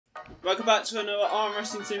Welcome back to another Arm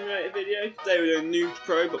Wrestling Simulator video. Today we're doing NOOB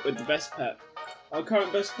Pro but with the best pet. Our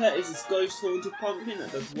current best pet is this Ghost Haunted Pumpkin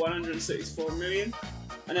that does 164 million.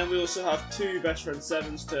 And then we also have two best friend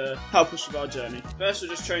 7s to help us with our journey. First we'll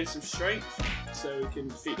just train some strength so we can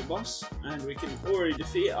defeat the boss, and we can already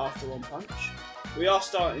defeat it after one punch. We are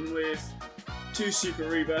starting with 2 super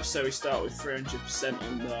rebirths, so we start with 300%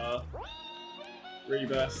 on the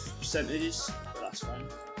rebirth percentages, but that's fine.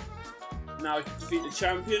 Now we can defeat the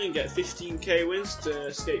champion and get 15k wins to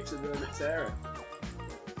escape to the next area.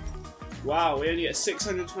 Wow, we only get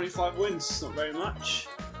 625 wins, it's not very much.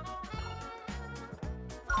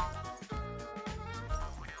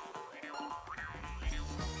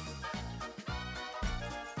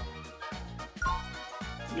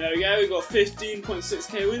 There we go, we got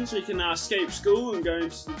 15.6k wins. We can now escape school and go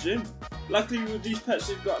into the gym. Luckily with these pets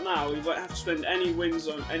we've got now, we won't have to spend any wins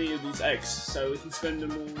on any of these eggs, so we can spend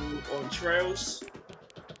them all on trails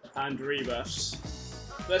and rebirths.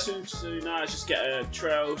 First thing to do now is just get a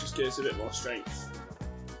trail, just gives us a bit more strength.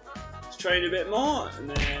 Let's train a bit more, and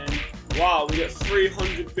then, wow, we get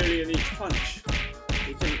 300 billion each punch.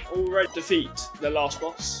 We can already defeat the last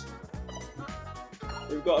boss.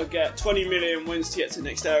 We've got to get 20 million wins to get to the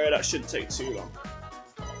next area. That shouldn't take too long.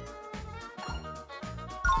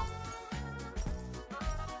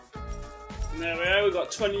 And there we go, we've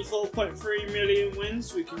got 24.3 million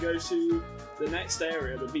wins. We can go to the next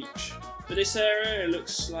area, the beach. For this area, it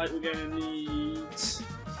looks like we're going to need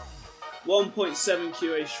 1.7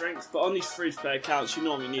 QA strength, but on these free-to-play accounts, you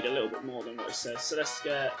normally need a little bit more than what it says. So let's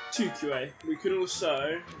get 2 QA. We can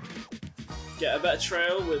also get a better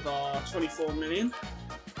trail with our 24 million.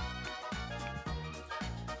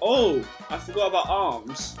 Oh, I forgot about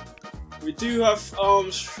arms. We do have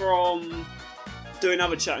arms from doing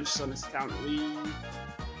other challenges on this account. We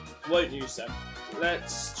won't use them.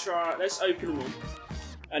 Let's open them up,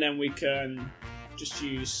 and then we can just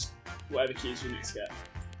use whatever keys we next get.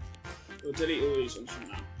 We'll delete all these ones from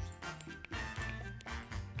now.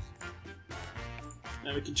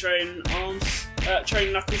 Now we can train arms,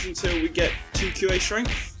 train knuckles until we get 2 QA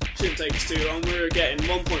strength. Shouldn't take us too long. We're getting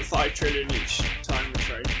 1.5 trillion each time we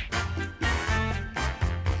train.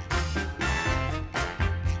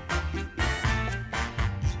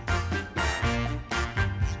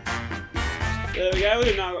 There we go,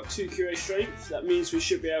 we've now got 2 QA strength. That means we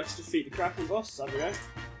should be able to defeat the Kraken boss. There we go.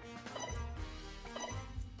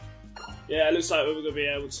 Yeah, it looks like we're going to be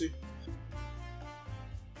able to.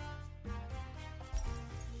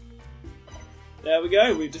 There we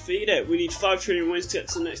go, we've defeated it. We need 5 trillion wins to get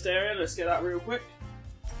to the next area. Let's get that real quick.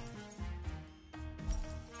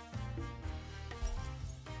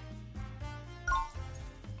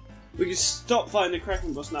 We can stop fighting the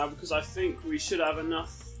Kraken boss now because I think we should have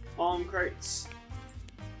enough arm crates.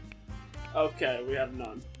 Okay, we have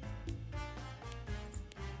none.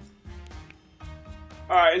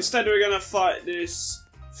 Alright, instead we're going to fight this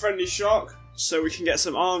friendly shark so we can get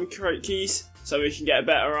some arm crate keys so we can get a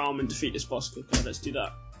better arm and defeat this boss quicker. Let's do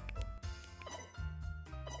that.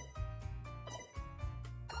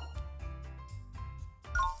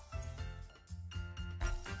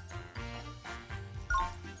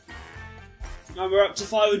 Now we're up to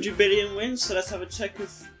 500 billion wins, so let's have a check of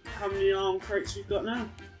how many arm crates we've got now.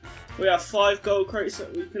 We have 5 gold crates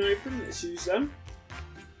that we can open. Let's use them.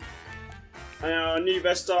 And our new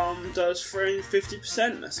best arm does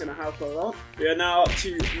 350%. That's going to help a lot. We are now up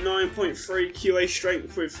to 9.3 QA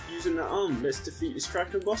strength with using that arm. Let's defeat this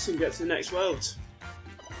Kraken boss and get to the next world.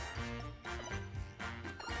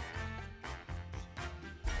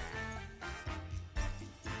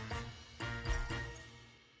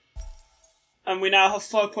 And we now have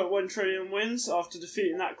 5.1 trillion wins after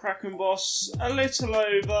defeating that Kraken boss a little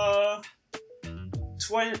over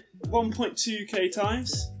 1.2k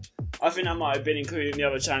times. I think that might have been including the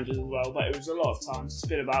other challenges as well, but it was a lot of times. It's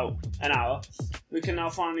been about an hour. We can now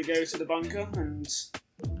finally go to the bunker and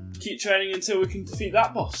keep training until we can defeat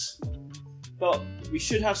that boss. But we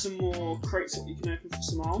should have some more crates that we can open for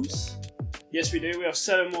some arms. Yes, we do. We have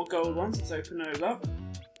 7 more gold ones. Let's open those up.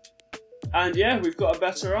 And yeah, we've got a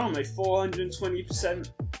better arm, a 420%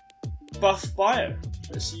 buff bio.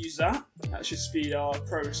 Let's use that. That should speed our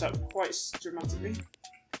progress up quite dramatically.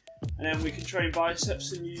 And then we can train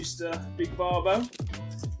biceps and use the big barbell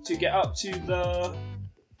to get up to the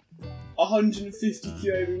 150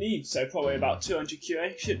 QA we need. So probably about 200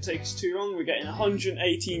 QA. Shouldn't take us too long. We're getting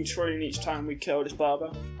 118 trillion each time we kill this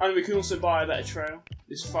barbell. And we can also buy a better trail.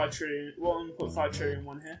 This 1.5 trillion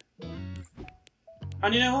one here.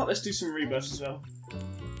 And you know what? Let's do some rebirths as well.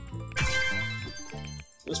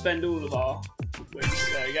 We'll spend all of our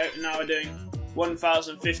wins. There we go. Now we're doing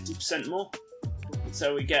 1,050% more.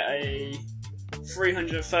 So we get a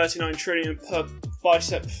 339 trillion per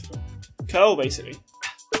bicep curl, basically.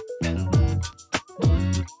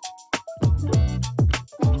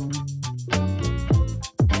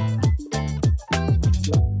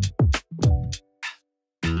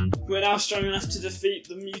 We're now strong enough to defeat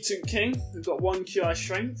the Mutant King. We've got 1 QI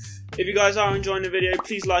strength. If you guys are enjoying the video,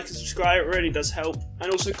 please like and subscribe, it really does help. And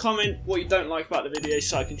also comment what you don't like about the video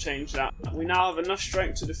so I can change that. We now have enough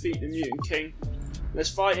strength to defeat the Mutant King. Let's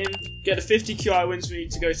fight him, get the 50 QI wins we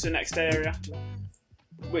need to go to the next area,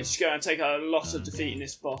 which is going to take a lot of defeating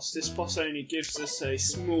this boss. This boss only gives us a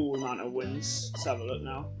small amount of wins. Let's have a look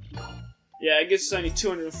now. Yeah, it gives us only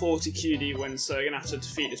 240 QD wins, so we're going to have to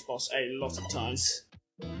defeat this boss a lot of times.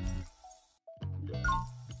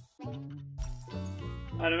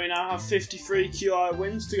 And we now have 53 QI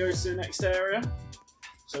wins to go to the next area,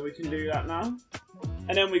 so we can do that now.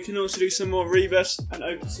 And then we can also do some more rebirths and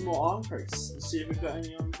open some more arm crates. Let's see if we've got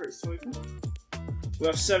any arm crates to open. We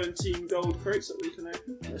have 17 gold crates that we can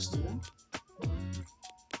open. Let's do that.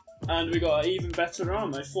 And we got an even better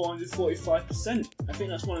armor, 445%. I think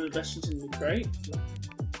that's one of the best ones in the crate.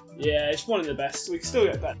 Yeah, it's one of the best. We can still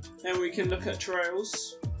get better. Then we can look at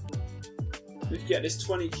trails. We can get this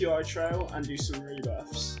 20 QI trail and do some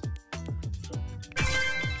rebirths.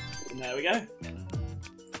 And there we go.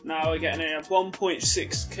 Now we're getting a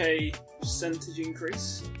 1.6k percentage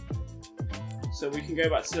increase. So we can go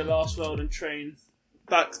back to the last world and train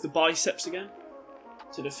back the biceps again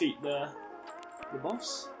to defeat the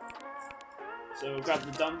boss. So we'll grab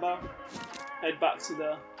the dumbbell, head back to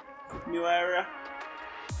the new area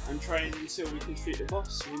and train until we can defeat the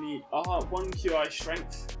boss. We need 1 QI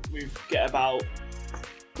strength. We'll get about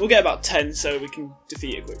 10 so we can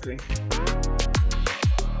defeat it quickly.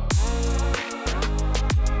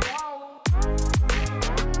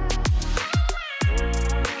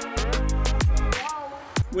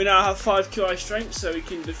 We now have 5 QI strength so we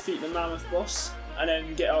can defeat the mammoth boss and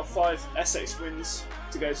then get our 5 SX wins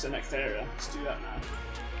to go to the next area. Let's do that now.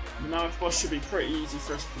 The mammoth boss should be pretty easy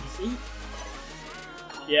for us to defeat.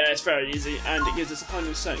 Yeah, it's very easy and it gives us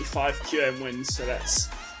 175 QM wins, so let's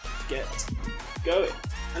get going.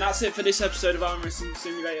 And that's it for this episode of Arm Wrestle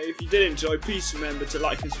Simulator. If you did enjoy, please remember to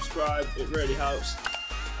like and subscribe, it really helps.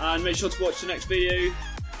 And make sure to watch the next video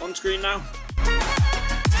on screen now.